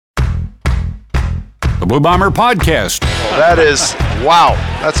the Blue Bomber Podcast. That is, wow,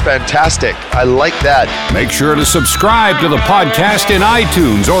 that's fantastic. I like that. Make sure to subscribe to the podcast in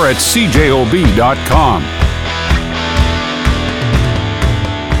iTunes or at cjob.com.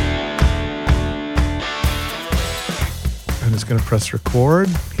 I'm just going to press record.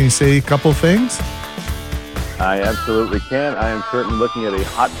 Can you say a couple things? I absolutely can. I am currently looking at a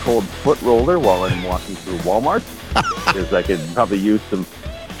hot, cold foot roller while I'm walking through Walmart because I could probably use some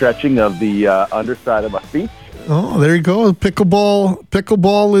stretching of the underside of my feet. Oh, there you go.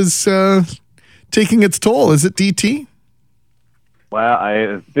 Pickleball is taking its toll. Is it DT? Well,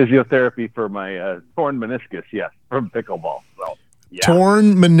 physiotherapy for my torn meniscus, yes, from pickleball. So, yeah.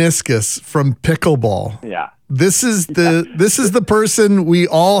 Torn meniscus from pickleball. Yeah. This is the person we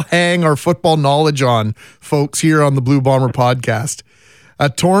all hang our football knowledge on, folks, here on the Blue Bomber Podcast. A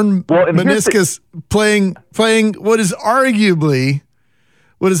torn meniscus playing what is arguably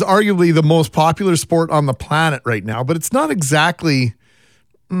the most popular sport on the planet right now, but it's not exactly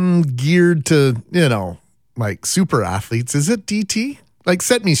geared to, like super athletes. Is it, DT? Like,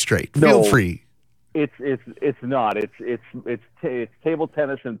 set me straight. Feel free. It's not. It's table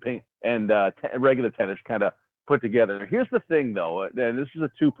tennis and regular tennis kind of put together. Here's the thing, though, and this is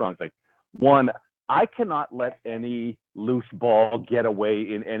a two-pronged thing. One, I cannot let any loose ball get away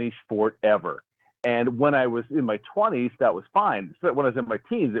in any sport ever. And when I was in my 20s, that was fine. So when I was in my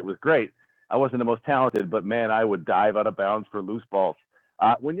teens, it was great. I wasn't the most talented, but man, I would dive out of bounds for loose balls.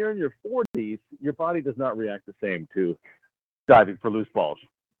 When you're in your 40s, your body does not react the same to diving for loose balls.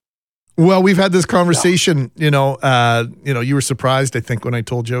 Well, we've had this conversation, you were surprised, I think, when I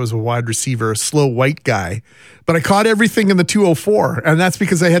told you I was a wide receiver, a slow white guy, but I caught everything in the 204, and that's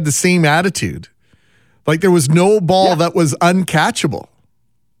because I had the same attitude. Like, there was no ball that was uncatchable.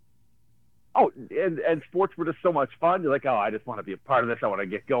 Oh, and sports were just so much fun. You're like, oh, I just want to be a part of this. I want to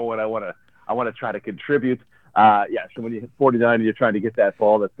get going. I want to try to contribute. So when you hit 49 and you're trying to get that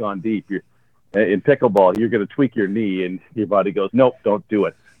ball that's gone deep, in pickleball, you're going to tweak your knee, and your body goes, nope, don't do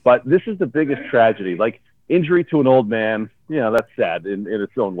it. But this is the biggest tragedy. Like, injury to an old man, that's sad in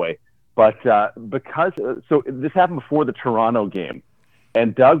its own way. But so this happened before the Toronto game,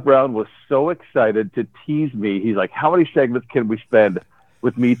 and Doug Brown was so excited to tease me. He's like, how many segments can we spend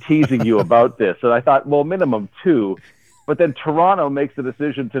with me teasing you about this? And I thought, well, minimum 2. But then Toronto makes the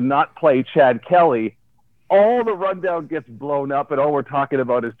decision to not play Chad Kelly. All the rundown gets blown up, and all we're talking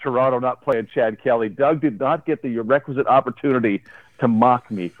about is Toronto not playing Chad Kelly. Doug did not get the requisite opportunity to mock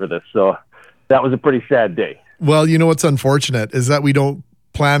me for this. So that was a pretty sad day. Well, you know what's unfortunate is that we don't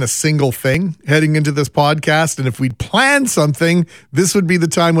plan a single thing heading into this podcast. And if we'd planned something, this would be the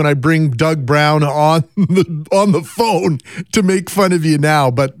time when I bring Doug Brown on the phone to make fun of you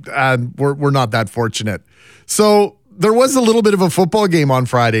now. But we're not that fortunate. So there was a little bit of a football game on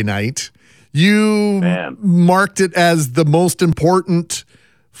Friday night. You marked it as the most important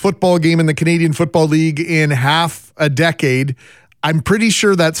football game in the Canadian Football League in half a decade. I'm pretty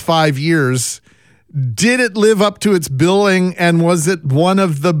sure that's 5 years. Did it live up to its billing, and was it one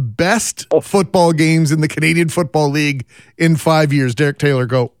of the best football games in the Canadian Football League in 5 years? Derek Taylor,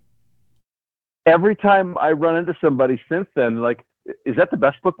 go. Every time I run into somebody since then, like, is that the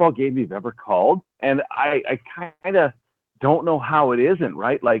best football game you've ever called? And I kind of don't know how it isn't,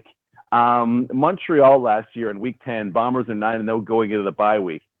 right? Like, Montreal last year in Week 10, Bombers are 9-0 going into the bye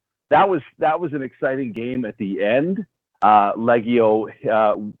week. That was an exciting game at the end. Legio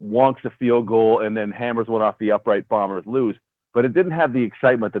wonks a field goal and then hammers one off the upright. Bombers lose, but it didn't have the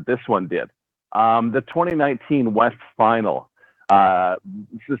excitement that this one did. The 2019 West Final,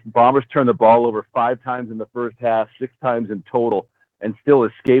 Bombers turned the ball over 5 times in the first half, 6 times in total, and still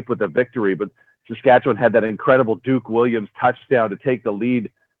escaped with a victory. But Saskatchewan had that incredible Duke Williams touchdown to take the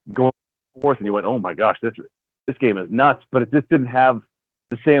lead going forth, and you went, oh my gosh, this game is nuts. But it just didn't have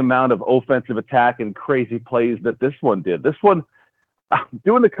the same amount of offensive attack and crazy plays that this one did. This one,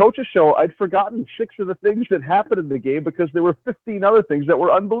 doing the coaches show, I'd forgotten 6 of the things that happened in the game because there were 15 other things that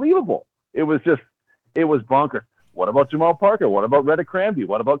were unbelievable. It was bonkers. What about Jamal Parker? What about Reddick Cranby?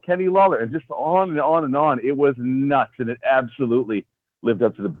 What about Kenny Lawler? And just on and on and on. It was nuts, and it absolutely lived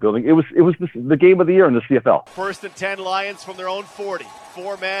up to the building. It was the game of the year in the CFL. 1st and 10 Lions from their own 40.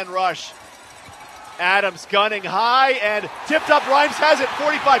 4-man rush. Adams gunning high and tipped up. Rhymes has it,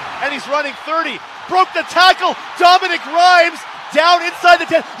 45, and he's running 30. Broke the tackle. Dominic Rhymes down inside the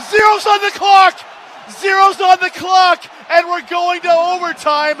 10. Zero's on the clock. Zero's on the clock, and we're going to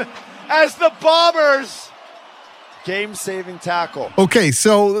overtime as the Bombers. Game-saving tackle. Okay,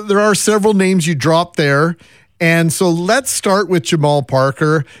 so there are several names you dropped there. And so let's start with Jamal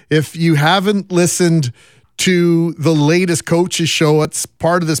Parker. If you haven't listened to the latest coaches show. It's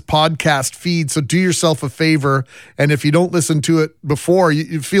part of this podcast feed, so do yourself a favor. And if you don't listen to it before,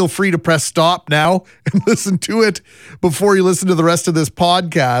 you feel free to press stop now and listen to it before you listen to the rest of this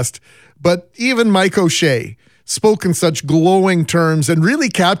podcast. But even Mike O'Shea spoke in such glowing terms and really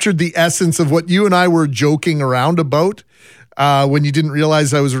captured the essence of what you and I were joking around about when you didn't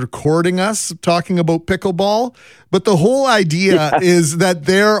realize I was recording us talking about pickleball. But the whole idea is that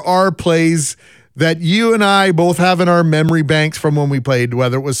there are plays that you and I both have in our memory banks from when we played,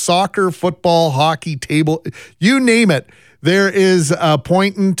 whether it was soccer, football, hockey, table, you name it. There is a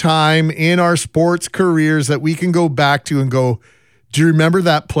point in time in our sports careers that we can go back to and go, do you remember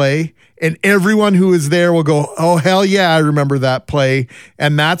that play? And everyone who is there will go, oh, hell yeah, I remember that play.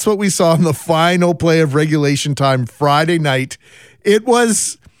 And that's what we saw in the final play of regulation time Friday night. It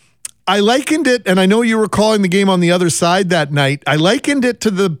was, I likened it, and I know you were calling the game on the other side that night. I likened it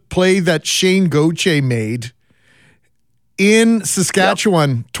to the play that Shane Gauthier made in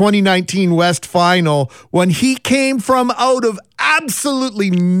Saskatchewan, 2019 West Final, when he came from out of absolutely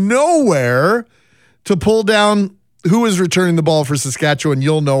nowhere to pull down. Who is returning the ball for Saskatchewan?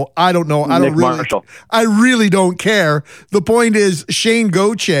 You'll know. I don't know. I really don't care. The point is, Shane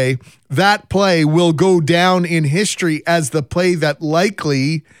Gauthier, that play will go down in history as the play that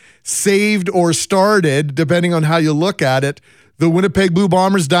likely saved or started, depending on how you look at it, the Winnipeg Blue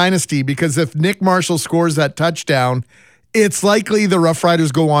Bombers dynasty. Because if Nick Marshall scores that touchdown, it's likely the Rough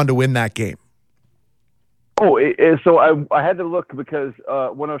Riders go on to win that game. Oh, so I had to look because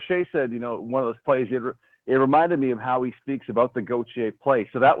when O'Shea said, one of those plays, it reminded me of how he speaks about the Gauthier play.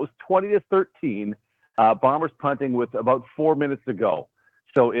 So that was 20-13, Bombers punting with about 4 minutes to go.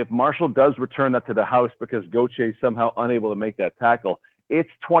 So if Marshall does return that to the house because Gauthier is somehow unable to make that tackle, it's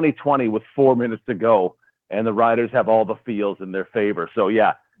 2020 with 4 minutes to go, and the Riders have all the feels in their favor. So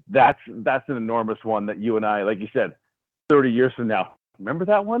yeah, that's an enormous one that you and I, like you said, 30 years from now. Remember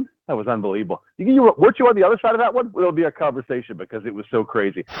that one? That was unbelievable. Weren't you on the other side of that one? It'll be a conversation because it was so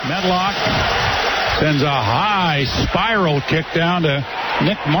crazy. Medlock sends a high spiral kick down to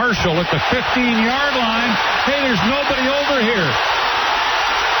Nick Marshall at the 15-yard line. Hey, there's nobody over here.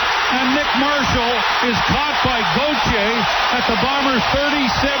 And Nick Marshall is caught by Gauthier at the Bombers'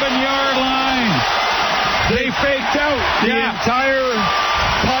 37-yard line. They faked out the entire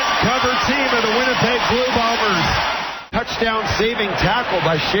punt cover team of the Winnipeg Blue Bombers. Touchdown saving tackle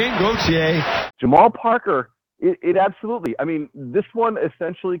by Shane Gauthier. Jamal Parker, it absolutely, I mean, this one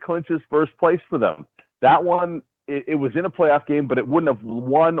essentially clinches first place for them. That one, it was in a playoff game, but it wouldn't have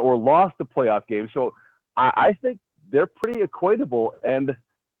won or lost a playoff game. So I think they're pretty equatable. And,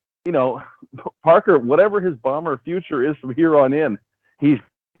 Parker, whatever his Bomber future is from here on in, he's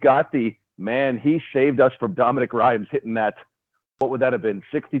got he saved us from Dominic Rhymes hitting that, what would that have been,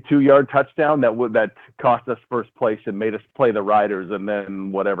 62-yard touchdown that cost us first place and made us play the Riders, and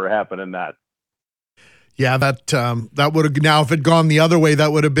then whatever happened in that. Yeah, that would have, now if it had gone the other way,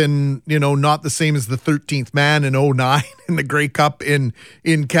 that would have been, not the same as the 13th man in 2009 in the Grey Cup in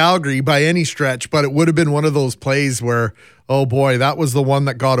Calgary by any stretch, but it would have been one of those plays where, oh boy, that was the one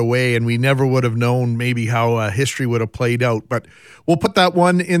that got away, and we never would have known maybe how history would have played out. But we'll put that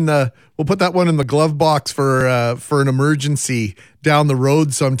one in the glove box for an emergency down the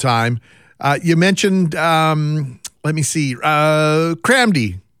road sometime. You mentioned, let me see,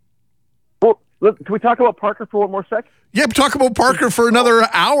 Cramdy. Well, look, can we talk about Parker for one more sec? Yeah, talk about Parker for another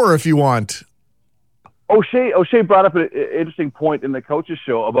hour if you want. O'Shea brought up an interesting point in the coaches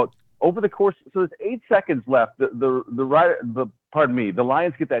show about over the course. So there's 8 seconds left. The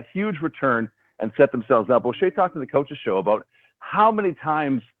Lions get that huge return and set themselves up. O'Shea talked in the coaches show about how many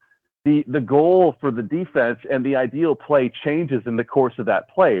times the goal for the defense and the ideal play changes in the course of that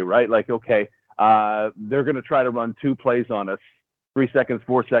play, right? Like, okay, they're going to try to run 2 plays on us, 3 seconds,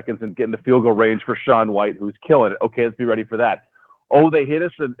 4 seconds, and get in the field goal range for Sean White, who's killing it. Okay, let's be ready for that. Oh, they hit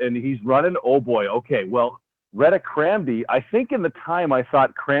us and he's running. Oh boy. Okay. Well, Retta Cramdy, I think in the time I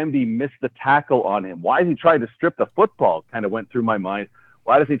thought Cramdy missed the tackle on him. Why is he trying to strip the football? Kind of went through my mind.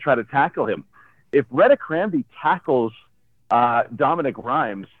 Why does he try to tackle him? If Retta Cramdy tackles Dominic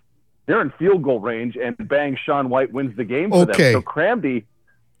Rhymes, they're in field goal range, and bang, Sean White wins the game for them. So Cramdy.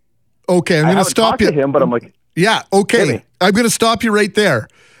 Okay, I'm going to stop you. To him, but I'm like, yeah, okay. I'm going to stop you right there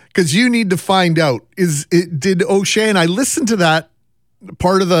because you need to find out. Did O'Shea, and I listened to that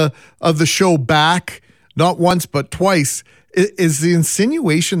part of the show back, not once but twice. Is the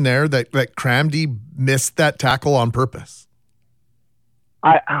insinuation there that Cramdy missed that tackle on purpose?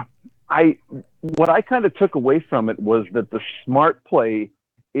 What I kind of took away from it was that the smart play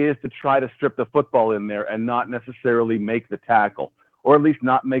is to try to strip the football in there and not necessarily make the tackle, or at least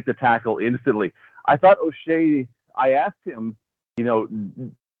not make the tackle instantly. I thought O'Shea, I asked him, was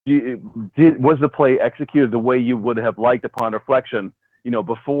the play executed the way you would have liked upon reflection,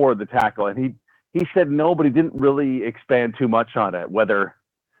 before the tackle? And he said no, but he didn't really expand too much on it, whether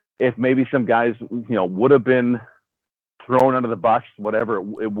if maybe some guys, would have been thrown under the bus, whatever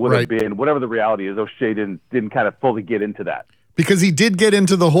it would have been, whatever the reality is. O'Shea didn't kind of fully get into that. Because he did get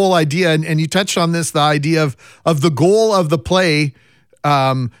into the whole idea, and you touched on this, the idea of the goal of the play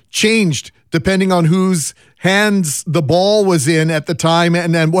changed depending on whose hands the ball was in at the time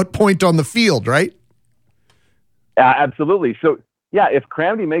and then what point on the field, right? Absolutely. So, yeah, if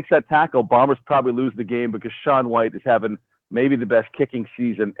Cramdy makes that tackle, Bombers probably lose the game because Sean White is having maybe the best kicking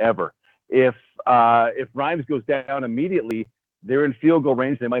season ever. If Rhymes goes down immediately, they're in field goal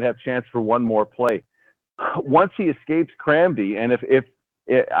range. They might have a chance for one more play. Once he escapes Cramdy, and if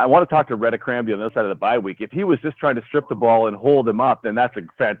I want to talk to Rhett Cramdy on the other side of the bye week, if he was just trying to strip the ball and hold him up, then that's a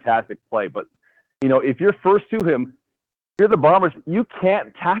fantastic play. But, if you're first to him, you're the Bombers, you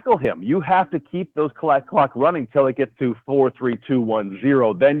can't tackle him. You have to keep those clock running till it gets to 4, 3, 2, 1,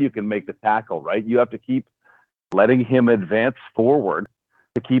 0. Then you can make the tackle, right? You have to keep letting him advance forward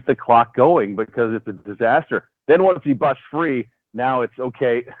to keep the clock going because it's a disaster. Then once he busts free, now it's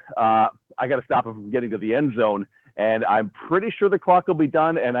okay. I got to stop him from getting to the end zone. And I'm pretty sure the clock will be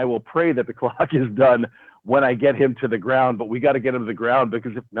done, and I will pray that the clock is done when I get him to the ground. But we got to get him to the ground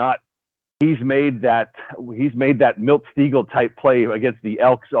because if not, he's made that Milt Stiegel type play against the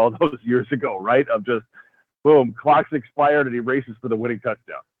Elks all those years ago, right? Of just boom, clock's expired, and he races for the winning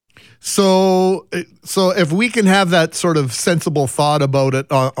touchdown. So if we can have that sort of sensible thought about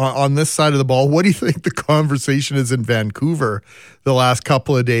it on this side of the ball, what do you think the conversation is in Vancouver the last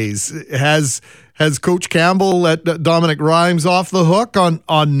couple of days? Has Coach Campbell let Dominic Rhymes off the hook on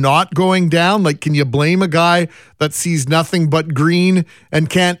not going down? Like, can you blame a guy that sees nothing but green and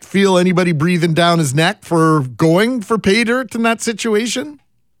can't feel anybody breathing down his neck for going for pay dirt in that situation?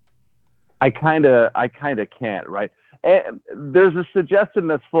 I kind of can't, right? And there's a suggestion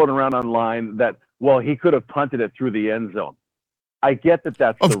that's floating around online that, well, he could have punted it through the end zone. I get that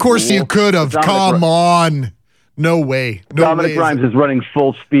that's of course rule. You could have. Come on. No way. Dominic Rhymes is running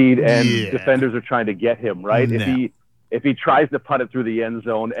full speed, and defenders are trying to get him, right? No. If he tries to punt it through the end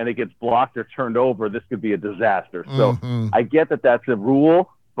zone and it gets blocked or turned over, this could be a disaster. So I get that that's a rule,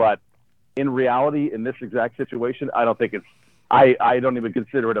 but in reality, in this exact situation, I don't think it's – I don't even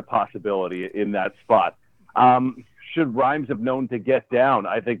consider it a possibility in that spot. Should Rhymes have known to get down?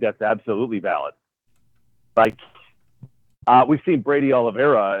 I think that's absolutely valid. Like, we've seen Brady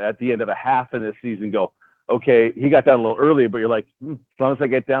Oliveira at the end of a half in this season go, okay, he got down a little early, but you're like, as long as I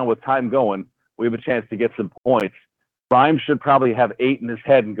get down with time going, we have a chance to get some points. Rhymes should probably have 8 in his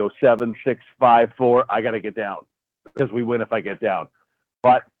head and go 7, 6, 5, 4. I got to get down because we win if I get down.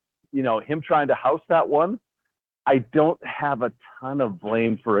 But, him trying to house that one, I don't have a ton of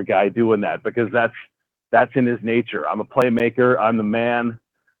blame for a guy doing that because that's in his nature. I'm a playmaker. I'm the man.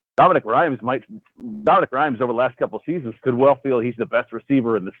 Dominic Rhymes over the last couple of seasons could well feel he's the best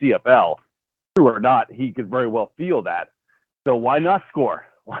receiver in the CFL. True or not, he could very well feel that. So why not score?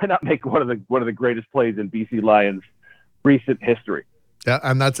 Why not make one of the greatest plays in BC Lions recent history? Yeah,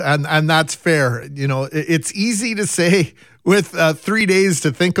 and that's fair. It's easy to say with 3 days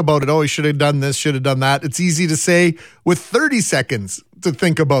to think about it. Oh, he should have done this, should have done that. It's easy to say with 30 seconds to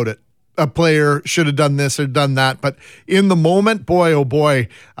think about it. A player should have done this or done that, but in the moment, boy, oh boy,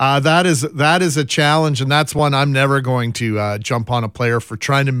 that is a challenge, and that's one I'm never going to jump on a player for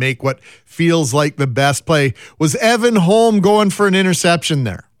trying to make what feels like the best play. Was Evan Holm going for an interception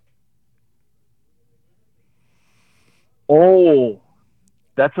there? Oh,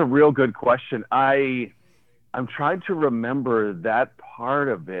 that's a real good question. I'm trying to remember that part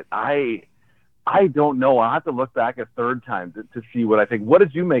of it. I don't know. I'll have to look back a third time to see what I think. What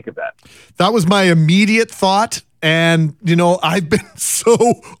did you make of that? That was my immediate thought. And, I've been so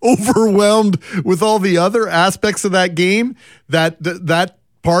overwhelmed with all the other aspects of that game that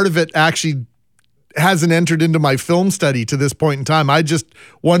part of it actually hasn't entered into my film study to this point in time. I just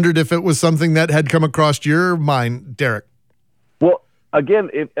wondered if it was something that had come across your mind, Derek. Well,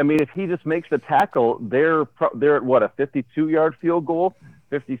 again, if he just makes the tackle, they're at what, a 52-yard field goal,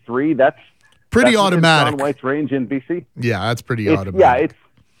 53? That's pretty automatic. Sean White's range in BC. Yeah, that's pretty automatic.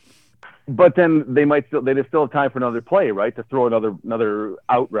 But then they still have time for another play, right? To throw another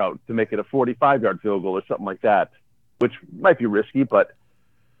out route to make it a 45-yard field goal or something like that, which might be risky. But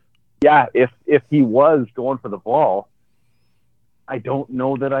yeah, if he was going for the ball, I don't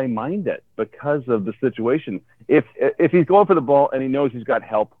know that I mind it because of the situation. If he's going for the ball and he knows he's got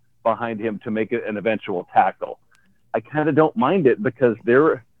help behind him to make it an eventual tackle, I kind of don't mind it because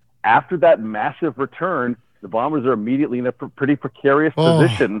after that massive return, the Bombers are immediately in a pretty precarious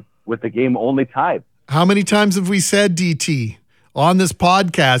position with the game only tied. How many times have we said, DT, on this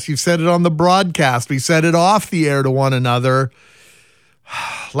podcast? You've said it on the broadcast. We said it off the air to one another.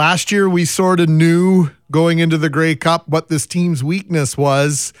 Last year, we sort of knew going into the Grey Cup what this team's weakness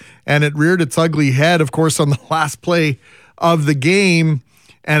was, and it reared its ugly head, of course, on the last play of the game,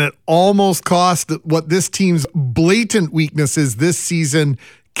 and it almost cost what this team's blatant weakness is this season.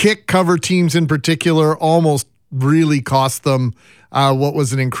 Kick cover teams in particular almost really cost them what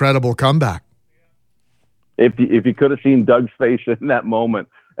was an incredible comeback. If you could have seen Doug's face in that moment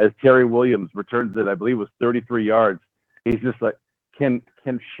as Terry Williams returns it, I believe it was 33 yards. He's just like, can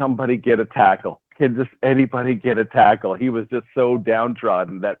somebody get a tackle? Can just anybody get a tackle? He was just so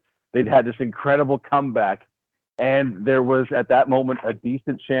downtrodden that they'd had this incredible comeback, and there was at that moment a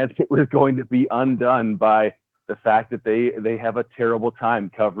decent chance it was going to be undone by the fact that they have a terrible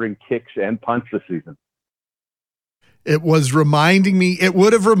time covering kicks and punts this season. It would have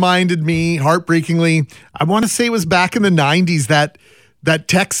reminded me, heartbreakingly, I want to say it was back in the 90s, that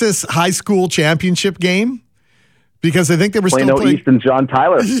Texas high school championship game, because I think they were Plano still playing. East and John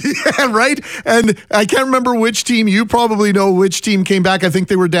Tyler. Yeah, right? And I can't remember which team. You probably know which team came back. I think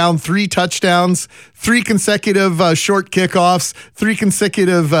they were down 3 touchdowns, 3 consecutive short kickoffs, 3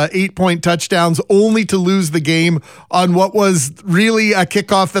 consecutive 8-point touchdowns, only to lose the game on what was really a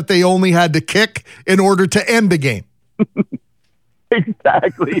kickoff that they only had to kick in order to end the game.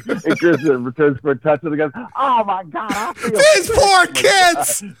 Exactly. It just returns for a touchdown. Goes, oh my God! I feel These poor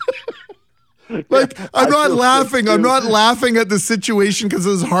kids. Like, I'm not laughing at the situation because it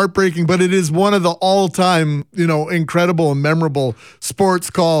was heartbreaking, but it is one of the all-time, incredible and memorable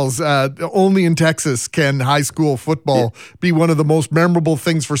sports calls. Only in Texas can high school football be one of the most memorable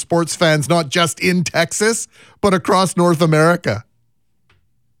things for sports fans, not just in Texas, but across North America.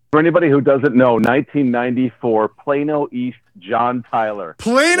 For anybody who doesn't know, 1994, Plano East, John Tyler.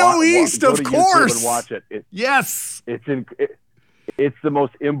 Plano East, of course. And watch it. Yes. It's the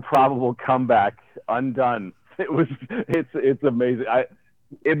most improbable comeback undone. It's amazing.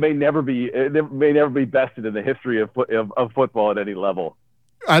 It may never be bested in the history of football at any level.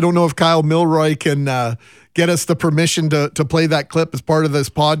 I don't know if Kyle Milroy can get us the permission to play that clip as part of this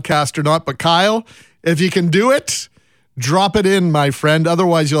podcast or not. But Kyle, if you can do it, drop it in, my friend.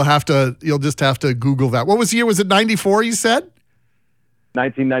 Otherwise, you'll just have to Google that. What was the year? Was it 94? You said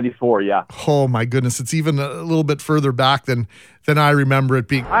 1994. Yeah. Oh my goodness, it's even a little bit further back than I remember it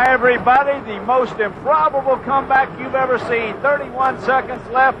being. Hi everybody, the most improbable comeback you've ever seen. 31 seconds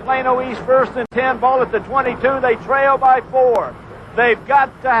left. Plano East 1st and 10. Ball at the 22. They trail by 4. They've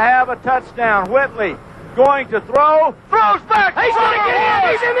got to have a touchdown. Whitley going to throw. Throws back. He's going to get in.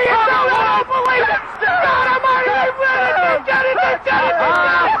 He's in the end zone. I don't believe it. God almighty. They got it.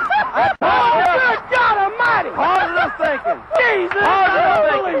 Oh, good God almighty. Positive thinking. Jesus.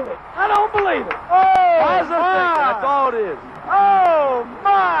 I don't believe it. Oh, positive thinking. That's all it is. Oh,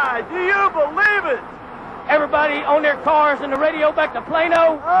 my. Do you believe it? Everybody on their cars and the radio back to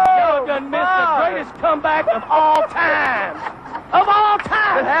Plano. Y'all done missed the greatest comeback of all time. Of all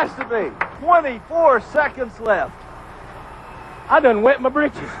time. It has to be. 24 seconds left. I done wet my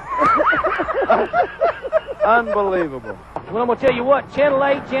britches. Unbelievable. Well, I'm going to tell you what, Channel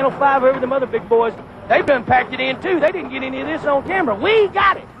 8, Channel 5, whoever them other big boys, they've done packed it in too. They didn't get any of this on camera. We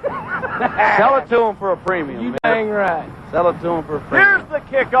got it. Sell it to them for a premium. You dang right. Sell it to them for a premium. Here's the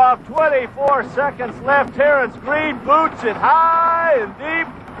kickoff. 24 seconds left. Terrence Green boots it high and deep.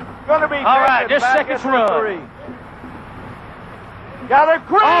 Going to be all right, just seconds run. Got a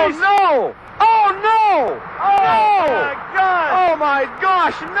crease. Oh, no. Oh, no. Oh, my gosh. Oh, my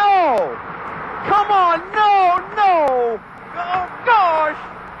gosh, no. Come on, no. Oh, gosh.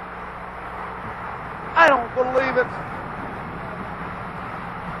 I don't believe it.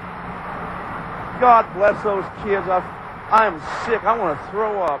 God bless those kids. I am sick. I want to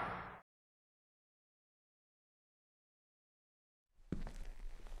throw up.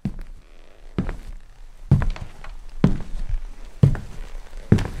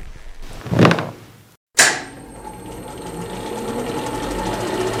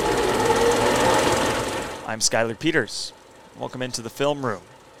 I'm Skylar Peters. Welcome into the film room.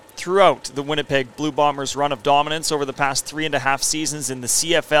 Throughout the Winnipeg Blue Bombers' run of dominance over the past 3.5 seasons in the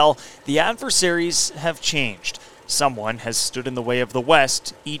CFL, the adversaries have changed. Someone has stood in the way of the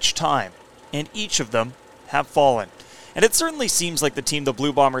West each time, and each of them have fallen. And it certainly seems like the team the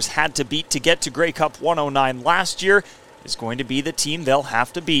Blue Bombers had to beat to get to Grey Cup 109 last year is going to be the team they'll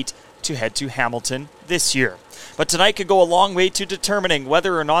have to beat to head to Hamilton this year. But tonight could go a long way to determining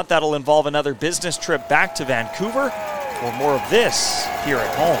whether or not that'll involve another business trip back to Vancouver for more of this here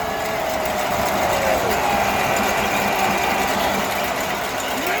at home.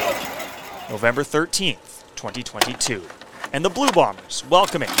 November 13th, 2022. And the Blue Bombers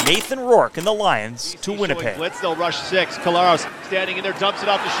welcoming Nathan Rourke and the Lions to Winnipeg. Blitz, they'll rush 6. Kalaros standing in there, dumps it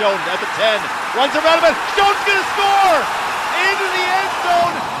off to Schoen at the 10. Runs around him, Schoen's going to score! Into the end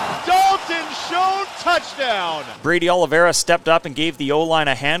zone! Dalton Schoen, touchdown! Brady Oliveira stepped up and gave the O-line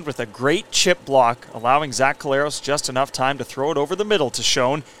a hand with a great chip block, allowing Zach Kalaros just enough time to throw it over the middle to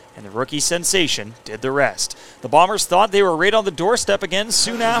Schoen, and the rookie sensation did the rest. The Bombers thought they were right on the doorstep again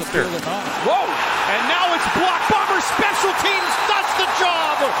soon after. Whoa! And now it's blocked. Bombers special teams does the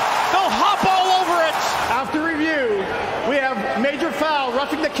job. They'll hop all over it. After review, we have major foul,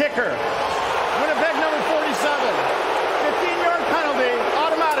 roughing the kicker. Winnipeg number 47. 15-yard penalty,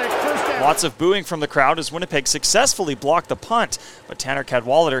 automatic, first down. Lots of booing from the crowd as Winnipeg successfully blocked the punt, but Tanner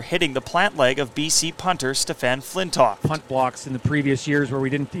Cadwallader hitting the plant leg of BC punter Stefan Flintoff. Punt blocks in the previous years where we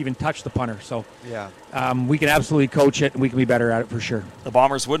didn't even touch the punter, so Yeah. we can absolutely coach it and we can be better at it for sure. The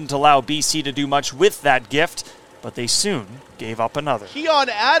Bombers wouldn't allow BC to do much with that gift, but they soon gave up another. Keon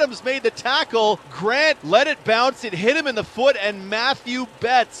Adams made the tackle. Grant let it bounce. It hit him in the foot, and Matthew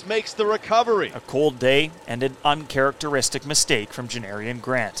Betts makes the recovery. A cold day and an uncharacteristic mistake from Janarion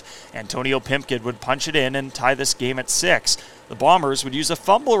Grant. Antonio Pimpkin would punch it in and tie this game at 6. The Bombers would use a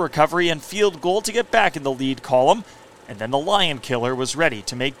fumble recovery and field goal to get back in the lead column, and then the Lion Killer was ready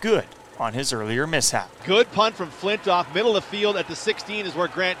to make good on his earlier mishap. Good punt from Flintoff. Middle of the field at the 16 is where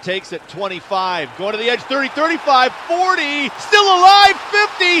Grant takes it. 25. Going to the edge. 30, 35, 40. Still alive.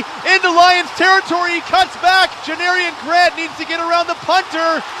 50. Into Lions territory. He cuts back. Janarion Grant needs to get around the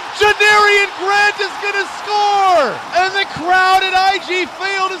punter. Janarion Grant is going to score. And the crowd at IG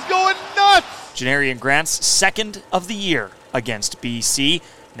Field is going nuts. Janarion Grant's second of the year against BC.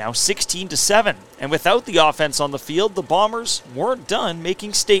 Now 16-7. And without the offense on the field, the Bombers weren't done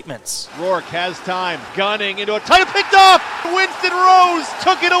making statements. Rourke has time, gunning into a tight, picked off. Winston Rose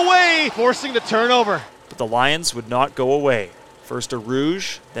took it away, forcing the turnover. But the Lions would not go away. First a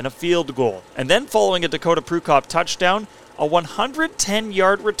rouge, then a field goal. And then following a Dakota Prukop touchdown, a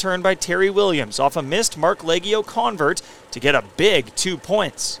 110-yard return by Terry Williams off a missed Mark Leggio convert to get a big 2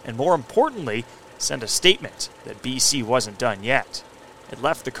 points. And more importantly, send a statement that BC wasn't done yet. It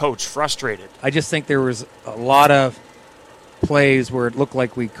left the coach frustrated. I just think there was a lot of plays where it looked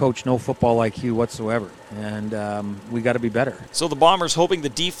like we coached no football IQ whatsoever, and we got to be better. So the Bombers hoping the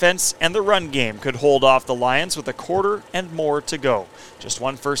defense and the run game could hold off the Lions with a quarter and more to go. Just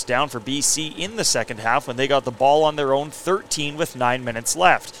one first down for BC in the second half when they got the ball on their own 13 with 9 minutes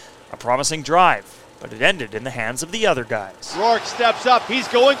left. A promising drive, but it ended in the hands of the other guys. Rourke steps up. He's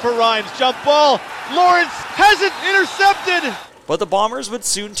going for Rhymes. Jump ball. Lawrence has it intercepted. But the Bombers would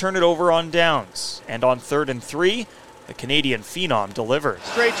soon turn it over on downs. And on 3rd and 3, the Canadian phenom delivered.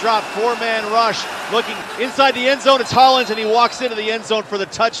 Straight drop, 4-man rush. Looking inside the end zone, it's Hollins, and he walks into the end zone for the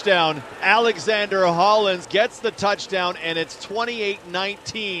touchdown. Alexander Hollins gets the touchdown, and it's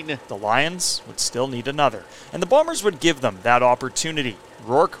 28-19. The Lions would still need another. And the Bombers would give them that opportunity.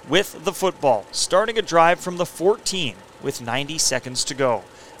 Rourke with the football, starting a drive from the 14 with 90 seconds to go.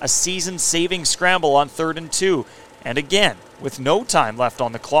 A season-saving scramble on 3rd and 2. And again, with no time left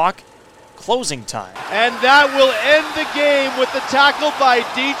on the clock, closing time. And that will end the game with the tackle by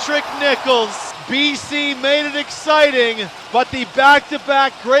Dietrich Nichols. BC made it exciting, but the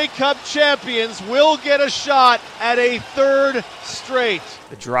back-to-back Grey Cup champions will get a shot at a 3rd straight.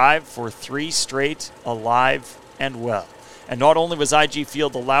 The drive for 3 straight, alive and well. And not only was IG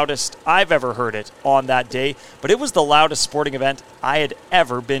Field the loudest I've ever heard it on that day, but it was the loudest sporting event I had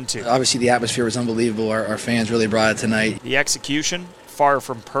ever been to. Obviously, the atmosphere was unbelievable. Our fans really brought it tonight. The execution, far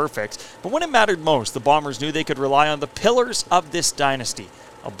from perfect. But when it mattered most, the Bombers knew they could rely on the pillars of this dynasty.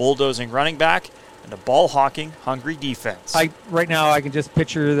 A bulldozing running back and a ball-hawking, hungry defense. Right now, I can just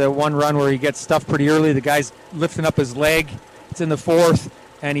picture the one run where he gets stuffed pretty early. The guy's lifting up his leg. It's in the 4th.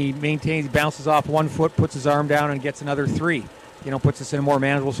 And he bounces off 1 foot, puts his arm down, and gets another 3. Puts us in a more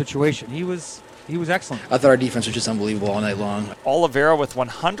manageable situation. He was excellent. I thought our defense was just unbelievable all night long. Oliveira with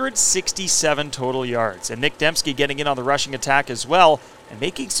 167 total yards. And Nick Dembski getting in on the rushing attack as well and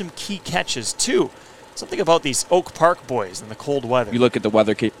making some key catches too. Something about these Oak Park boys in the cold weather. You look at the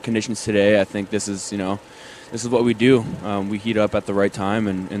weather conditions today, I think this is what we do. We heat up at the right time,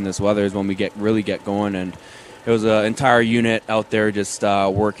 and in this weather is when we really get going. And it was an entire unit out there just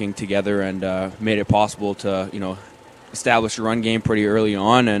working together and made it possible to, establish a run game pretty early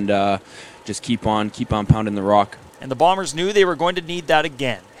on and just keep on pounding the rock. And the Bombers knew they were going to need that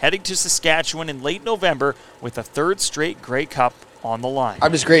again, heading to Saskatchewan in late November with a third straight Grey Cup on the line.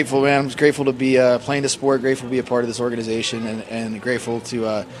 I'm just grateful, man. I'm just grateful to be playing the sport, grateful to be a part of this organization, and grateful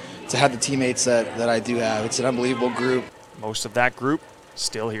to have the teammates that I do have. It's an unbelievable group. Most of that group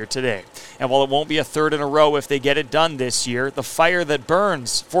still here today. And while it won't be a third in a row if they get it done this year, the fire that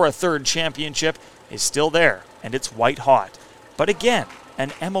burns for a third championship is still there, and it's white hot. But again,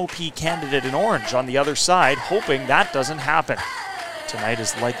 an MOP candidate in orange on the other side, hoping that doesn't happen. Tonight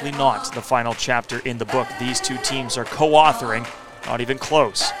is likely not the final chapter in the book these two teams are co-authoring, not even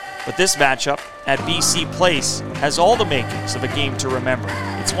close. But this matchup at BC Place has all the makings of a game to remember.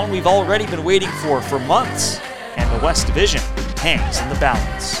 It's one we've already been waiting for months, and the West Division hangs in the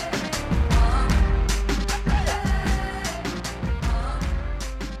balance.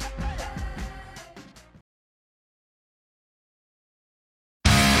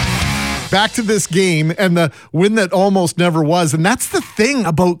 Back to this game and the win that almost never was. And that's the thing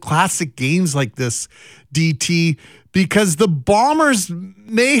about classic games like this, DT, because the Bombers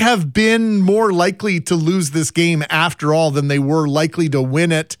may have been more likely to lose this game after all than they were likely to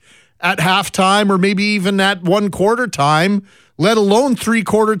win it at halftime or maybe even at 1/4 time, let alone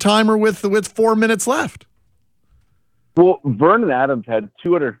 3/4 time or with 4 minutes left. Well, Vernon Adams had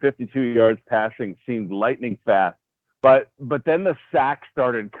 252 yards passing, seemed lightning fast. But then the sack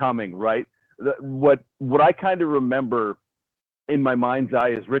started coming, right? What I kind of remember in my mind's eye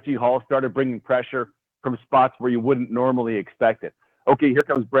is Richie Hall started bringing pressure from spots where you wouldn't normally expect it. Okay, here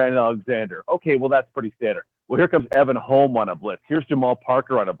comes Brandon Alexander. Okay, well, that's pretty standard. Well, here comes Evan Holm on a blitz. Here's Jamal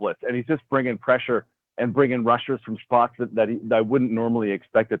Parker on a blitz. And he's just bringing pressure and bringing rushers from spots that I wouldn't normally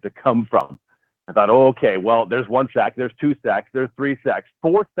expect it to come from. I thought, oh, okay, well, there's 1 sack, there's 2 sacks, there's 3 sacks,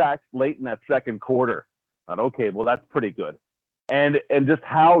 4 sacks late in that second quarter. Okay, well, that's pretty good. And just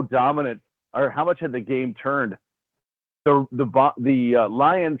how dominant or how much had the game turned? The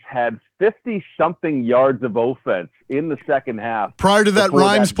Lions had 50-something yards of offense in the second half. Prior to that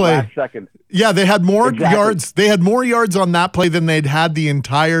Rhymes play. Second. Yeah, they had more yards. They had more yards on that play than they'd had the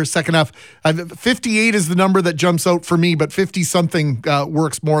entire second half. 58 is the number that jumps out for me, but 50-something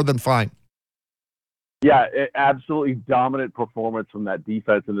works more than fine. Yeah, absolutely dominant performance from that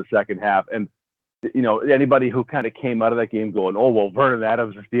defense in the second half. And you know, anybody who kind of came out of that game going, oh, well, Vernon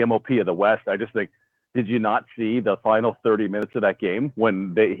Adams is the MOP of the West. I just think, did you not see the final 30 minutes of that game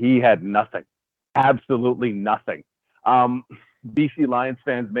when he had nothing, absolutely nothing? BC Lions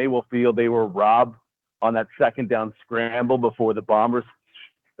fans may well feel they were robbed on that second down scramble before the Bombers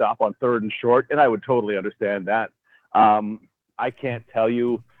stop on 3rd and short, and I would totally understand that. I can't tell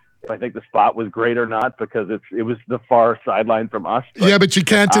you if I think the spot was great or not because it was the far sideline from us. But you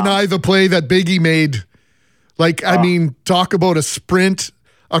can't deny the play that Biggie made. I mean, talk about a sprint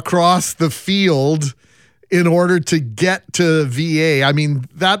across the field in order to get to VA. I mean,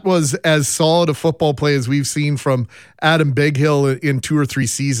 that was as solid a football play as we've seen from Adam Bighill in 2 or 3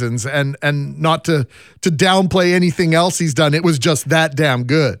 seasons. And not to downplay anything else he's done, it was just that damn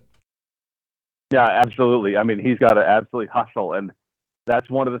good. Yeah, absolutely. I mean, he's got to absolutely hustle, and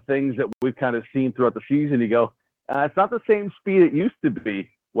that's one of the things that we've kind of seen throughout the season. You go, it's not the same speed it used to be.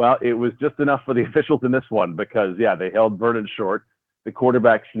 Well, it was just enough for the officials in this one because, they held Vernon short. The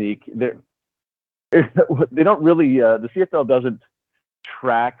quarterback sneak. They don't really, the CFL doesn't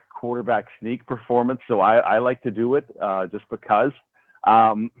track quarterback sneak performance, so I like to do it just because.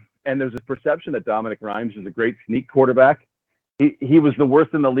 And there's a perception that Dominic Rhymes is a great sneak quarterback. He was the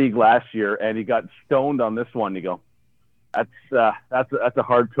worst in the league last year, and he got stoned on this one. You go, that's a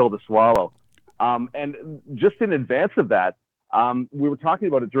hard pill to swallow. And just in advance of that, we were talking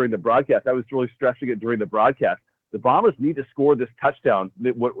about it during the broadcast. I was really stressing it during the broadcast. The Bombers need to score this touchdown, and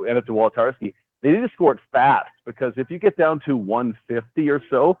it's to Woltarski. They need to score it fast because if you get down to 150 or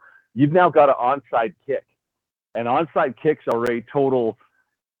so, you've now got an onside kick. And onside kicks are a total,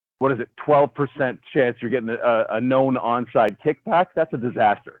 12% chance you're getting a known onside kick back. That's a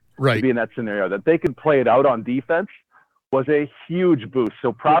disaster. Right. To be in that scenario. That they could play it out on defense was a huge boost.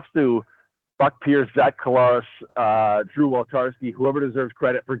 So props to Buck Pierce, Zach Kalaris, Drew Woltarski, whoever deserves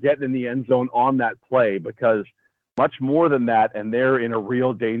credit for getting in the end zone on that play because much more than that, and they're in a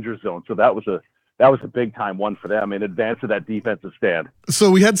real danger zone. So that was a big time one for them in advance of that defensive stand. So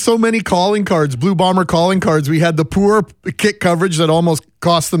we had so many calling cards, Blue Bomber calling cards. We had the poor kick coverage that almost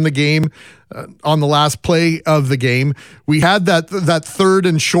cost them the game on the last play of the game. We had that 3rd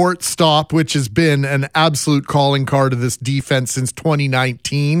and short stop, which has been an absolute calling card of this defense since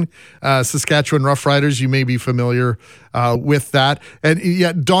 2019. Saskatchewan Roughriders, you may be familiar with that.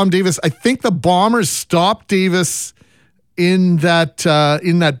 And Dom Davis, I think the Bombers stopped Davis in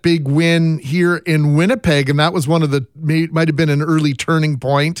that big win here in Winnipeg, and that was one of the might have been an early turning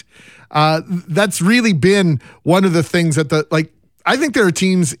point. That's really been one of the things that I think there are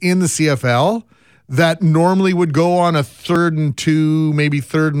teams in the CFL that normally would go on a 3rd and 2, maybe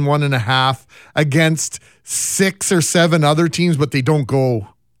 3rd and 1.5 against 6 or 7 other teams, but they don't go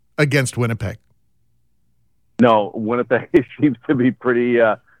against Winnipeg. No, Winnipeg seems to be pretty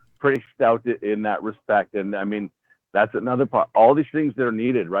stout in that respect. And I mean, that's another part. All these things that are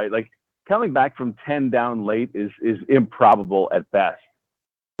needed, right? Like coming back from 10 down late is improbable at best,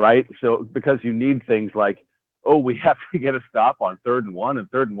 right? So because you need things like, oh, we have to get a stop on 3rd and 1, and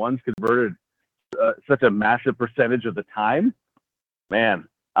 3rd and 1's converted such a massive percentage of the time. Man,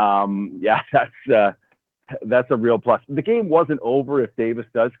 that's a real plus. The game wasn't over if Davis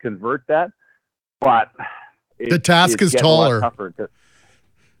does convert that, but the task is taller.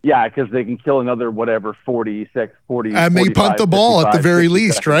 Yeah, because they can kill another 46, 40, and they punt the ball at the very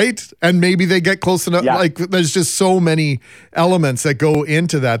least, seconds. Right? And maybe they get close enough. Yeah. Like there's just so many elements that go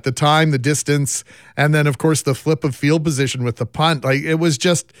into that: the time, the distance, and then of course the flip of field position with the punt. Like it was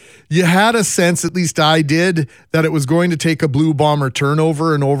just, you had a sense, at least I did, that it was going to take a Blue Bomber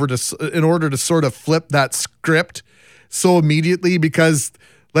turnover in order to sort of flip that script so immediately. Because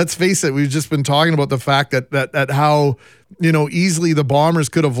let's face it, we've just been talking about the fact that how, easily the Bombers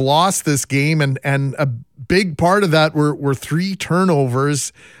could have lost this game, and a big part of that were 3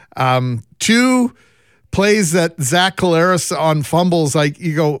 turnovers, 2 plays that Zach Collaros on fumbles. Like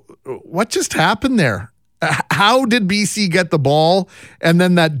you go, what just happened there? How did BC get the ball? And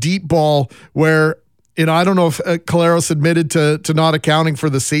then that deep ball where, I don't know if Collaros admitted to not accounting for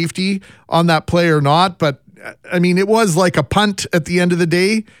the safety on that play or not, but I mean, it was like a punt at the end of the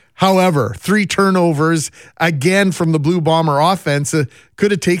day. However, 3 turnovers, again, from the Blue Bomber offense,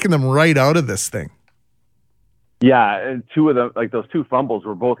 could have taken them right out of this thing. Yeah, and 2 of them, like those 2 fumbles,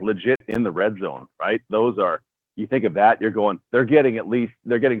 were both legit in the red zone, right? Those are, you think of that, you're going, they're getting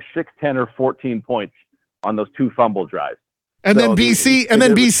 6, 10, or 14 points on those 2 fumble drives. And then BC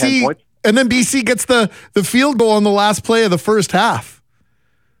gets the field goal on the last play of the first half.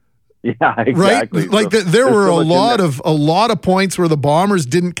 Yeah, exactly. Right? Like there were a lot of points where the Bombers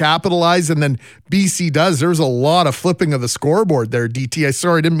didn't capitalize, and then BC does. There was a lot of flipping of the scoreboard there, DT.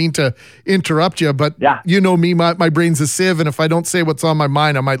 Sorry, I didn't mean to interrupt you, but you know me, my brain's a sieve, and if I don't say what's on my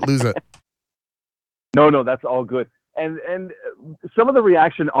mind, I might lose it. No, that's all good. And some of the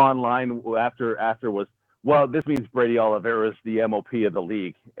reaction online after was, well, this means Brady Oliveira's the MOP of the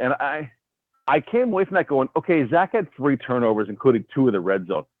league. And I came away from that going, okay, Zach had 3 turnovers, including 2 in the red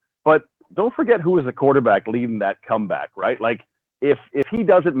zone. But don't forget who was the quarterback leading that comeback, right? Like if he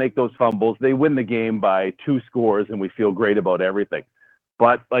doesn't make those fumbles, they win the game by 2 scores and we feel great about everything.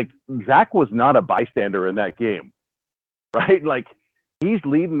 But like Zach was not a bystander in that game, right? Like he's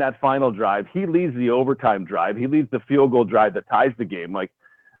leading that final drive. He leads the overtime drive. He leads the field goal drive that ties the game. Like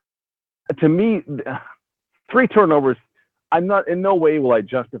to me, 3 turnovers, I'm not, in no way will I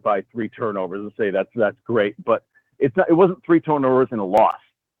justify 3 turnovers and say that's great, but it wasn't 3 turnovers in a loss.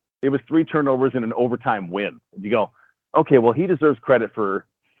 It was 3 turnovers in an overtime win. You go, okay, well, he deserves credit for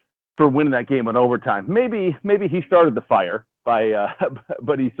winning that game in overtime. Maybe he started the fire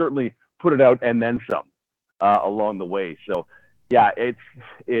but he certainly put it out and then some along the way. So yeah,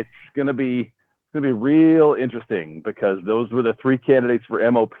 it's gonna be real interesting because those were the 3 candidates for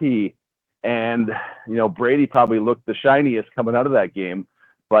MOP, and Brady probably looked the shiniest coming out of that game,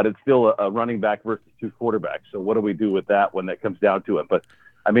 but it's still a running back versus 2 quarterbacks. So what do we do with that when that comes down to it? But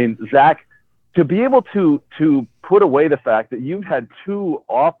I mean, Zach, to be able to put away the fact that you've had 2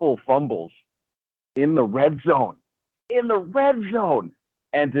 awful fumbles in the red zone,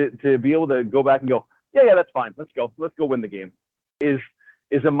 and to be able to go back and go, yeah, that's fine. Let's go win the game, is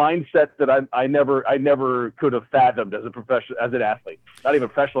a mindset that I never could have fathomed as an athlete, not even a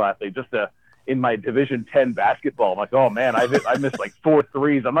professional athlete, just in my Division 10 basketball. I'm like, oh man, I missed like 4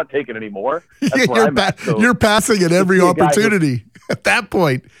 threes. I'm not taking any more. That's where I'm at. So, you're passing at every opportunity at that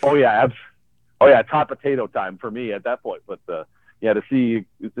point. Oh yeah, it's hot potato time for me at that point. But to see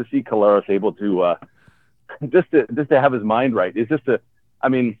Collaros able to just to have his mind right is I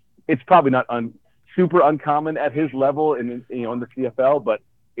mean, it's probably not super uncommon at his level in the CFL, but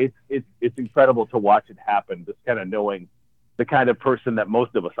it's incredible to watch it happen. Just kind of knowing the kind of person that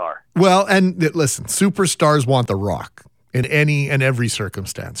most of us are. Well, and listen, superstars want the rock in any and every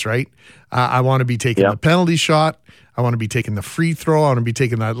circumstance, right? I want to be taking the penalty shot. I want to be taking the free throw. I want to be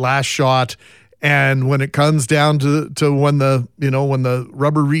taking that last shot. And when it comes down to when the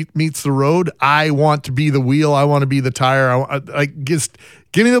rubber meets the road, I want to be the wheel. I want to be the tire. I just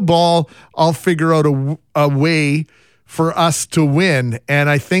give me the ball. I'll figure out a way for us to win. And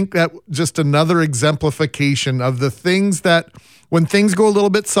I think that just another exemplification of the things that when things go a little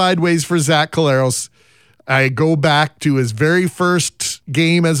bit sideways for Zach Collaros, I go back to his very first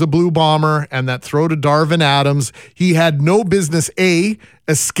game as a Blue Bomber and that throw to Darvin Adams. He had no business, A,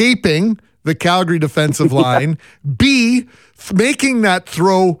 escaping the Calgary defensive line, B, making that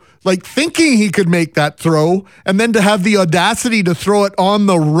throw, like thinking he could make that throw, and then to have the audacity to throw it on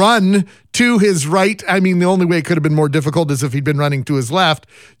the run to his right. I mean, the only way it could have been more difficult is if he'd been running to his left.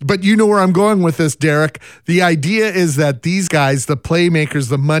 But you know where I'm going with this, Derek. The idea is that these guys, the playmakers,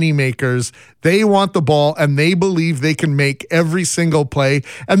 the money makers, they want the ball and they believe they can make every single play.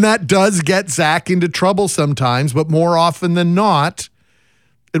 And that does get Zach into trouble sometimes, but more often than not,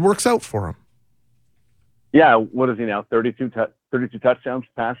 it works out for him. Yeah, what is he now? 32 touchdowns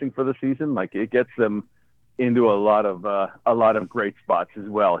passing for the season. Like, it gets them into a lot of great spots as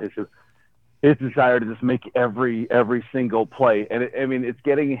well. His desire to just make every single play, and it's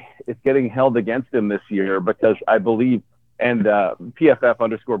getting held against him this year because I believe, and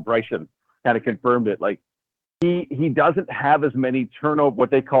PFF_Bryson kind of confirmed it. Like, he doesn't have as many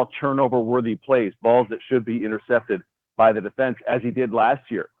what they call turnover-worthy plays, balls that should be intercepted by the defense, as he did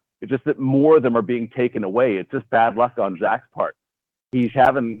last year. It's just that more of them are being taken away. It's just bad luck on Zach's part. He's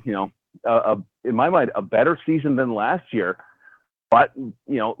having, in my mind, a better season than last year, but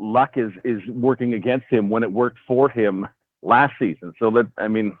luck is working against him when it worked for him last season. So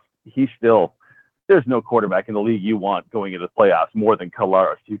he's still, there's no quarterback in the league you want going into the playoffs more than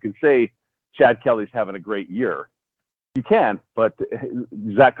Collaros. You can say Chad Kelly's having a great year. You can, but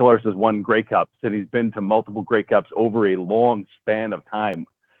Zach Collaros has won Grey Cups, and he's been to multiple Grey Cups over a long span of time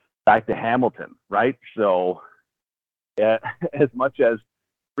back to Hamilton, right? So as much as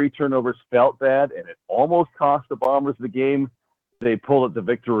 3 turnovers felt bad and it almost cost the Bombers the game, they pulled at the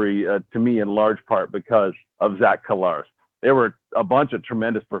victory, to me, in large part because of Zach Collaros. There were a bunch of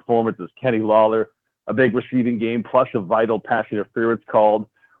tremendous performances. Kenny Lawler, a big receiving game, plus a vital pass interference called.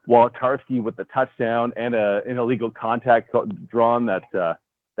 Wolotarski with the touchdown and an illegal contact drawn that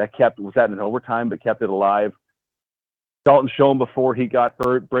kept, was that in overtime, but kept it alive. Dalton Schoen before he got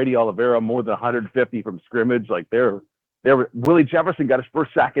hurt. Brady Oliveira more than 150 from scrimmage. Like Willie Jefferson got his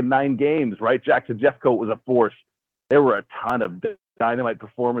first sack in 9 games, right? Jackson Jeffcoat was a force. There were a ton of dynamite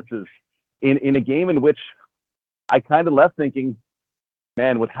performances in a game in which I kind of left thinking,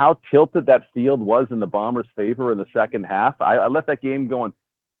 man, with how tilted that field was in the Bombers' favor in the second half, I left that game going,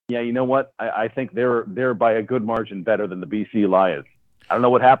 yeah, you know what? I think they're by a good margin better than the BC Lions. I don't know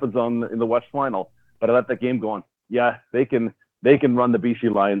what happens in the West Final, but I left that game going, yeah, they can run the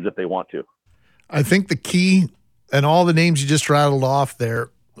BC Lions if they want to. I think the key, and all the names you just rattled off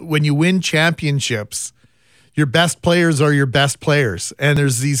there, when you win championships, your best players are your best players. And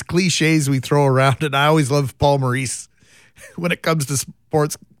there's these cliches we throw around, and I always love Paul Maurice. When it comes to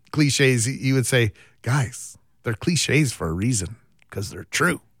sports cliches, he would say, guys, they're cliches for a reason because they're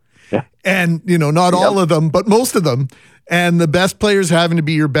true. Yeah. And, not all of them, but most of them. And the best players having to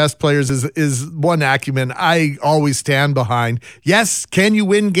be your best players is one acumen I always stand behind. Yes, can you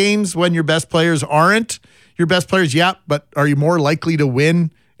win games when your best players aren't your best players? Yeah, but are you more likely to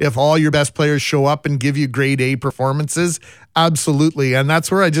win if all your best players show up and give you grade A performances? Absolutely. And that's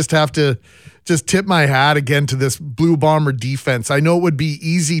where I just have to just tip my hat again to this Blue Bomber defense. I know it would be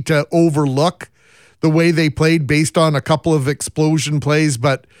easy to overlook the way they played based on a couple of explosion plays,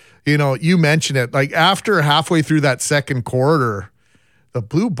 but you mentioned it. Like, after halfway through that second quarter, the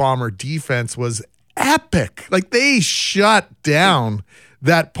Blue Bomber defense was epic. Like, they shut down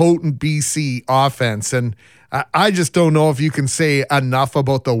that potent BC offense. And I just don't know if you can say enough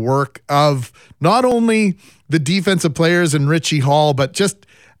about the work of not only the defensive players and Richie Hall, but just,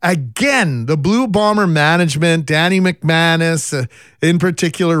 again, the Blue Bomber management, Danny McManus in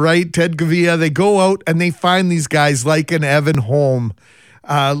particular, right? Ted Gavia, they go out and they find these guys like an Evan Holm,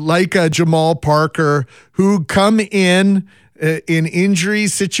 like a Jamal Parker, who come in injury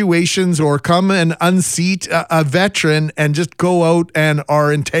situations or come and unseat a veteran and just go out and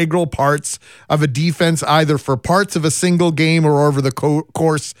are integral parts of a defense, either for parts of a single game or over the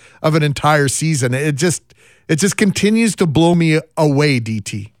course of an entire season. It just continues to blow me away,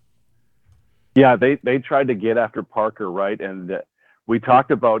 DT. Yeah, they tried to get after Parker, right? And we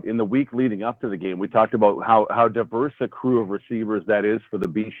talked about, in the week leading up to the game, we talked about how diverse a crew of receivers that is for the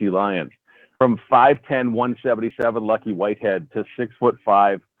BC Lions. From 5'10", 177 Lucky Whitehead to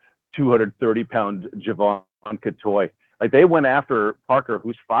 6'5", 230-pound Javon Katoy. Like, they went after Parker,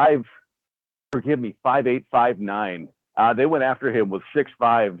 who's 5'8", 5'9". They went after him with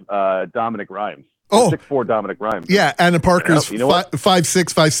 6'5", Dominic Rhymes. 6'4", Dominic Rhymes. Yeah, and Parker's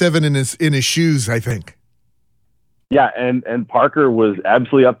 5'6", 5'7" in his shoes, I think. Yeah, and Parker was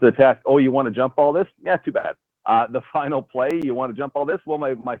absolutely up to the task. Oh, you want to jump all this? Yeah, too bad. The final play, you want to jump all this? Well,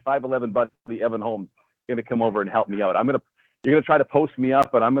 my 5'11" buddy Evan Holmes is going to come over and help me out. You're going to try to post me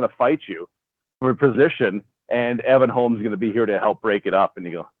up, but I'm going to fight you for position, and Evan Holmes is going to be here to help break it up. And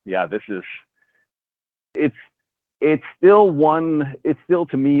you go, yeah, it's still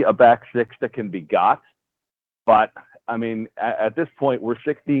to me a back six that can be got. But I mean, at this point, we're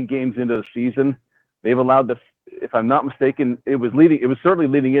 16 games into the season. They've allowed if I'm not mistaken, it was certainly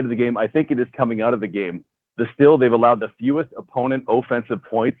leading into the game. I think it is coming out of the game. They've allowed the fewest opponent offensive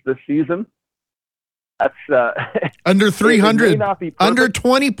points this season. That's under 300, under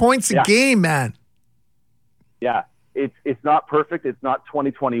 20 points a game, man. Yeah, it's not perfect. It's not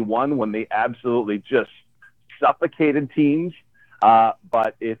 2021 when they absolutely just suffocated teams.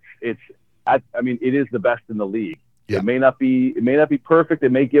 But it is the best in the league. Yeah. It may not be perfect.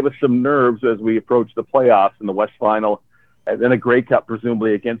 It may give us some nerves as we approach the playoffs in the West Final, and then a Grey Cup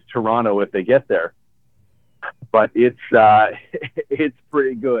presumably against Toronto if they get there. But it's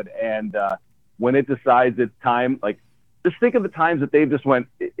pretty good. And when it decides it's time, like just think of the times that they've just went.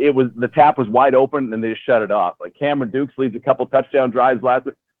 The tap was wide open and they just shut it off. Like Cameron Dukes leads a couple touchdown drives last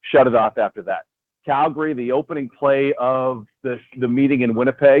week, shut it off after that. Calgary, the opening play of the meeting in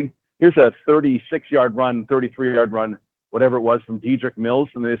Winnipeg. Here's a 36-yard run, 33-yard run, whatever it was from Dedrick Mills.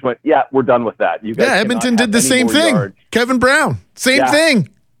 And they just went, yeah, we're done with that. You guys Edmonton did the same thing. Yards. Kevin Brown, same thing.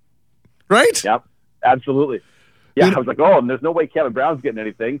 Right? Yep, absolutely. Yeah, I was like, oh, and there's no way Kevin Brown's getting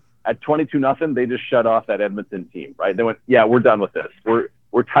anything. At 22-0, they just shut off that Edmonton team, right? They went, yeah, we're done with this.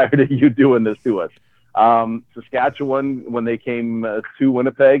 We're tired of you doing this to us. Saskatchewan, when they came to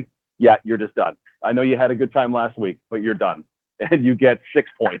Winnipeg, yeah, you're just done. I know you had a good time last week, but you're done. And you get 6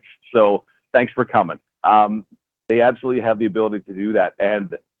 points. So thanks for coming. They absolutely have the ability to do that.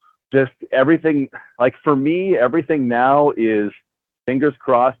 And just everything, like for me, everything now is fingers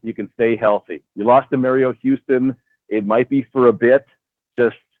crossed you can stay healthy. You lost to Mario Houston. It might be for a bit.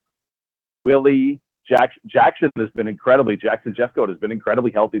 Just Willie, Jackson has been Jackson Jeffcoat has been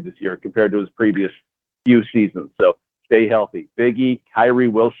incredibly healthy this year compared to his previous few seasons. So stay healthy. Biggie, Kyrie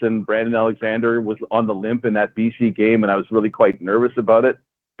Wilson, Brandon Alexander was on the limp in that BC game, and I was really quite nervous about it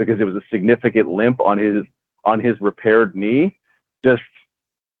because it was a significant limp on his repaired knee. Just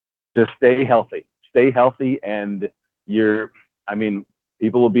stay healthy. Stay healthy, and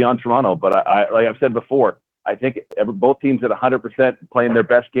people will be on Toronto, but I like I've said before, I think both teams at 100% playing their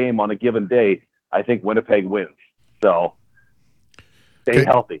best game on a given day, I think Winnipeg wins. So stay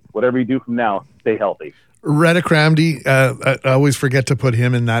healthy. Whatever you do from now, stay healthy. Reddick Ramsey, I always forget to put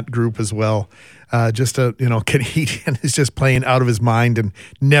him in that group as well. Canadian is just playing out of his mind and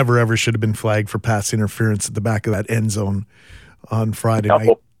never ever should have been flagged for pass interference at the back of that end zone on Friday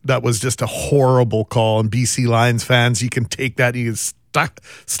night. That was just a horrible call. And BC Lions fans, you can take that, you can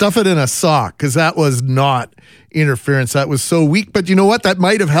stuff it in a sock because that was not interference. That was so weak. But you know what? That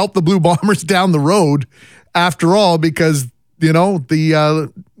might have helped the Blue Bombers down the road after all because,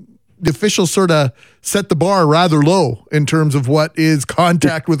 the officials sort of set the bar rather low in terms of what is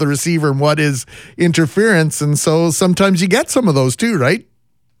contact with the receiver and what is interference. And so sometimes you get some of those too, right?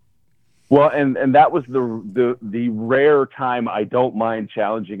 Well, and that was the rare time I don't mind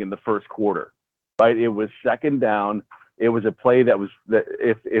challenging in the first quarter, right? It was second down. It was a play that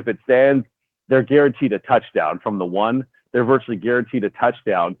if it stands, they're guaranteed a touchdown from the one. They're virtually guaranteed a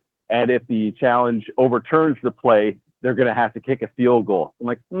touchdown. And if the challenge overturns the play, they're going to have to kick a field goal. I'm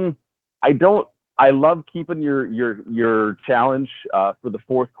like, I love keeping your challenge for the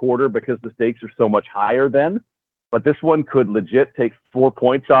fourth quarter because the stakes are so much higher then. But this one could legit take 4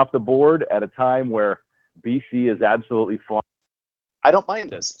 points off the board at a time where BC is absolutely flying. I don't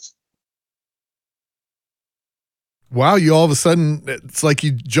mind this. Wow, you all of a sudden, it's like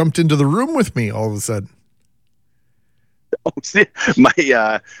you jumped into the room with me all of a sudden. Oh, see,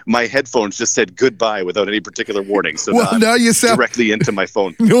 my headphones just said goodbye without any particular warning. So now you sound directly into my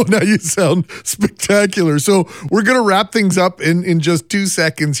phone. No, now you sound spectacular. So we're going to wrap things up in just 2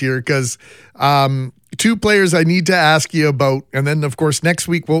 seconds here because two players I need to ask you about. And then, of course, next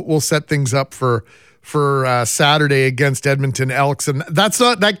week we'll set things up for Saturday against Edmonton Elks. And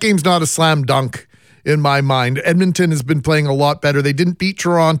that game's not a slam dunk in my mind. Edmonton has been playing a lot better. They didn't beat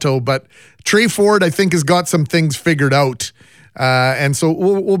Toronto, but Trey Ford, I think, has got some things figured out. And so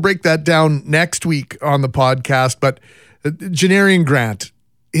we'll break that down next week on the podcast. But Janarion Grant,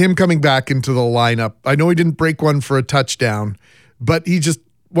 him coming back into the lineup, I know he didn't break one for a touchdown, but he just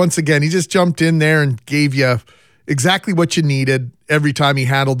jumped in there and gave you exactly what you needed every time he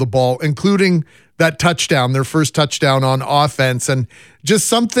handled the ball, including that touchdown, their first touchdown on offense, and just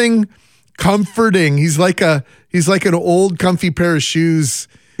something comforting. He's like He's like an old comfy pair of shoes,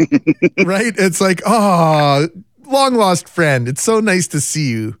 right? It's like, oh, long lost friend. It's so nice to see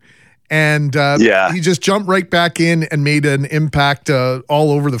you. And he just jumped right back in and made an impact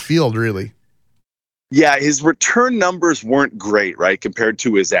all over the field, really. Yeah, his return numbers weren't great, right, compared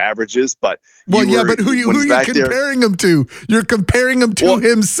to his averages. But but who are you comparing him to? You're comparing him to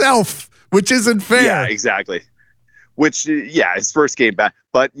himself, which isn't fair. Yeah, exactly. Which, his first game back,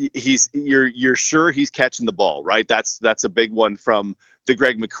 but you're sure he's catching the ball, right? That's a big one from the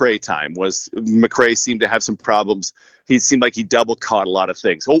Greg McCrae time. Was McCrae seemed to have some problems. He seemed like he double caught a lot of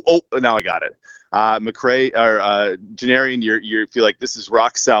things. Oh, now I got it. McCrae or Janarion, you feel like this is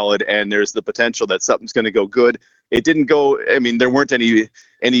rock solid, and there's the potential that something's going to go good. It didn't go. I mean, there weren't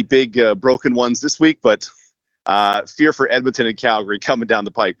any big broken ones this week, but fear for Edmonton and Calgary coming down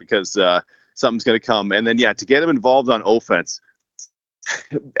the pike because something's going to come. And then to get him involved on offense.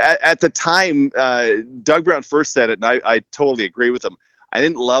 At the time, Doug Brown first said it, and I totally agree with him. I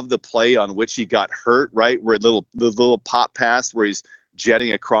didn't love the play on which he got hurt, right? Where the little pop pass where he's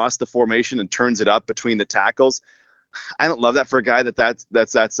jetting across the formation and turns it up between the tackles. I don't love that for a guy that's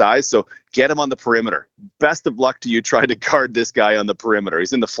that size. So get him on the perimeter. Best of luck to you trying to guard this guy on the perimeter.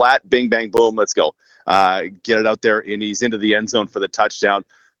 He's in the flat, bing, bang, boom, let's go. Get it out there, and he's into the end zone for the touchdown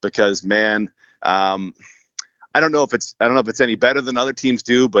because, man, I don't know if it's any better than other teams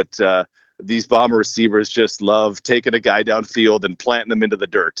do, but these Bomber receivers just love taking a guy downfield and planting him into the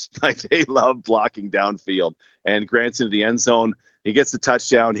dirt. Like, they love blocking downfield. And Grant's into the end zone. He gets the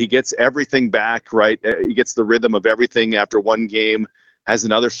touchdown. He gets everything back, right? He gets the rhythm of everything after one game, has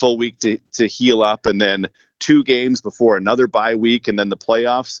another full week to heal up, and then 2 games before another bye week, and then the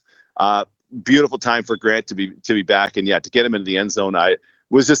playoffs. Beautiful time for Grant to be back, and to get him into the end zone. I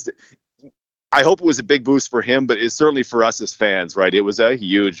hope it was a big boost for him, but it's certainly for us as fans, right? It was a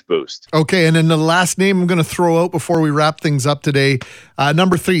huge boost. Okay, and then the last name I'm going to throw out before we wrap things up today,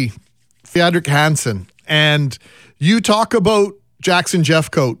 number 3, Thiadric Hansen. And you talk about Jackson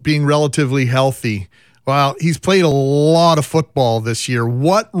Jeffcoat being relatively healthy. Well, he's played a lot of football this year.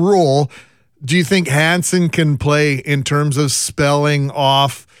 What role do you think Hansen can play in terms of spelling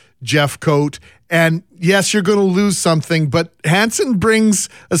off Jeffcoat? And yes, you're going to lose something, but Hansen brings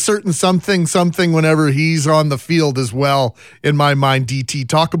a certain something whenever he's on the field as well, in my mind, DT.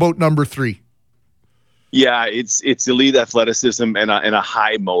 Talk about number 3. Yeah, it's elite athleticism and a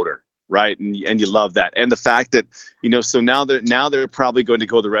high motor, right? And you love that. And the fact that, so now they're probably going to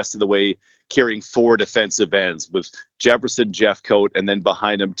go the rest of the way carrying 4 defensive ends with Jefferson, Jeffcoat, and then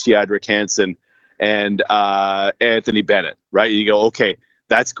behind him, Thiadric Hansen and Anthony Bennett, right? You go, okay,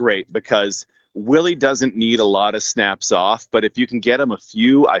 that's great because Willie doesn't need a lot of snaps off, but if you can get him a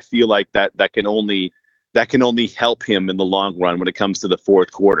few, I feel like that can only help him in the long run when it comes to the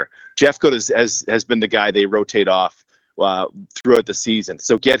fourth quarter. Jeffcoat has been the guy they rotate off throughout the season.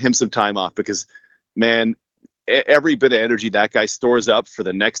 So get him some time off because, man, every bit of energy that guy stores up for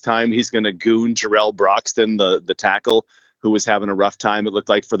the next time he's going to goon Jarrell Broxton, the tackle who was having a rough time, it looked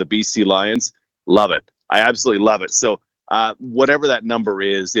like, for the BC Lions. Love it. I absolutely love it. So whatever that number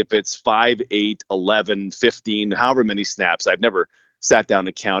is, if it's 5, 8, 11, 15, however many snaps, I've never sat down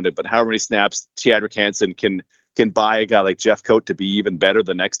and counted, but however many snaps Thiadric Hansen can buy a guy like Jeffcoat to be even better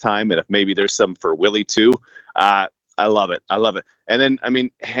the next time, and if maybe there's some for Willie too, I love it. And then, I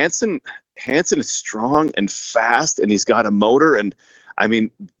mean, Hansen is strong and fast, and he's got a motor, and I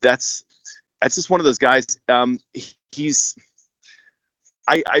mean, that's just one of those guys.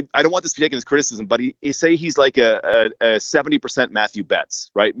 I don't want this to be taken as criticism, but he's like a 70% Matthew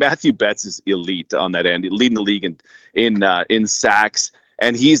Betts, right? Matthew Betts is elite on that end, leading the league in sacks,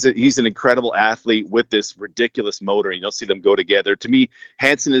 and he's an incredible athlete with this ridiculous motor. And you'll see them go together. To me,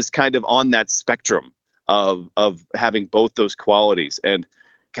 Hansen is kind of on that spectrum of having both those qualities. And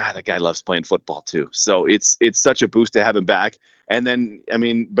God, that guy loves playing football too. So it's such a boost to have him back. And then, I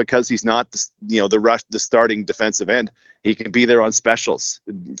mean, because he's not, the starting defensive end, he can be there on specials,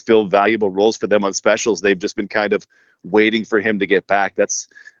 fill valuable roles for them on specials. They've just been kind of waiting for him to get back. That's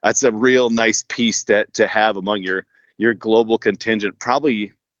a real nice piece to have among your global contingent.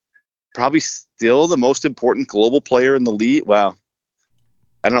 Probably still the most important global player in the league. Well,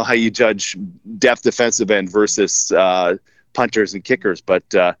 I don't know how you judge depth defensive end versus punters and kickers, but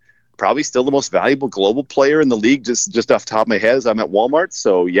probably still the most valuable global player in the league, just off the top of my head, as I'm at Walmart.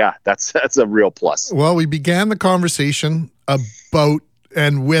 So yeah, that's a real plus. Well, we began the conversation about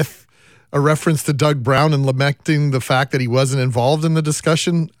and with a reference to Doug Brown and lamenting the fact that he wasn't involved in the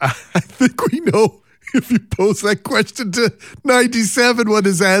discussion. I think we know if you pose that question to 97 what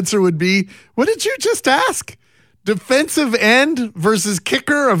his answer would be. What did you just ask? Defensive end versus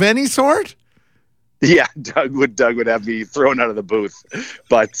kicker of any sort? Yeah, Doug would have me thrown out of the booth,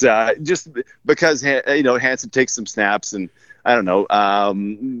 but just because Hansen takes some snaps, and I don't know,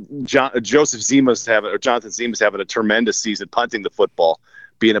 Jonathan Zemas having a tremendous season punting the football,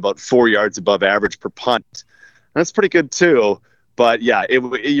 being about 4 yards above average per punt. That's pretty good too. But yeah,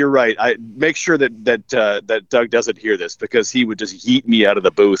 you're right. I make sure that Doug doesn't hear this, because he would just yeet me out of the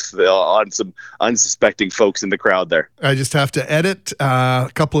booth on some unsuspecting folks in the crowd there. I just have to edit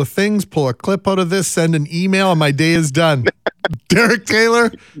a couple of things, pull a clip out of this, send an email, and my day is done. Derek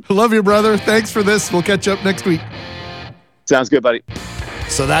Taylor, love you, brother. Thanks for this. We'll catch up next week. Sounds good, buddy.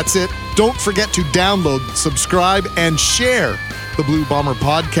 So that's it. Don't forget to download, subscribe, and share the Blue Bomber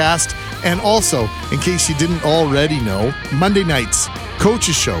podcast. And also, in case you didn't already know, Monday nights,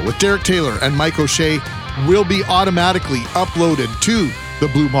 Coach's Show with Derek Taylor and Mike O'Shea will be automatically uploaded to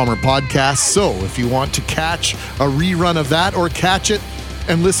the Blue Bomber podcast. So if you want to catch a rerun of that or catch it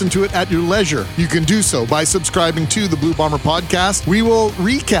and listen to it at your leisure, you can do so by subscribing to the Blue Bomber podcast. We will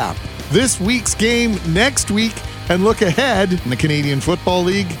recap this week's game next week and look ahead in the Canadian Football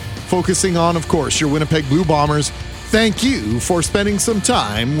League, focusing on, of course, your Winnipeg Blue Bombers. Thank you for spending some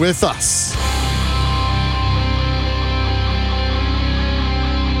time with us.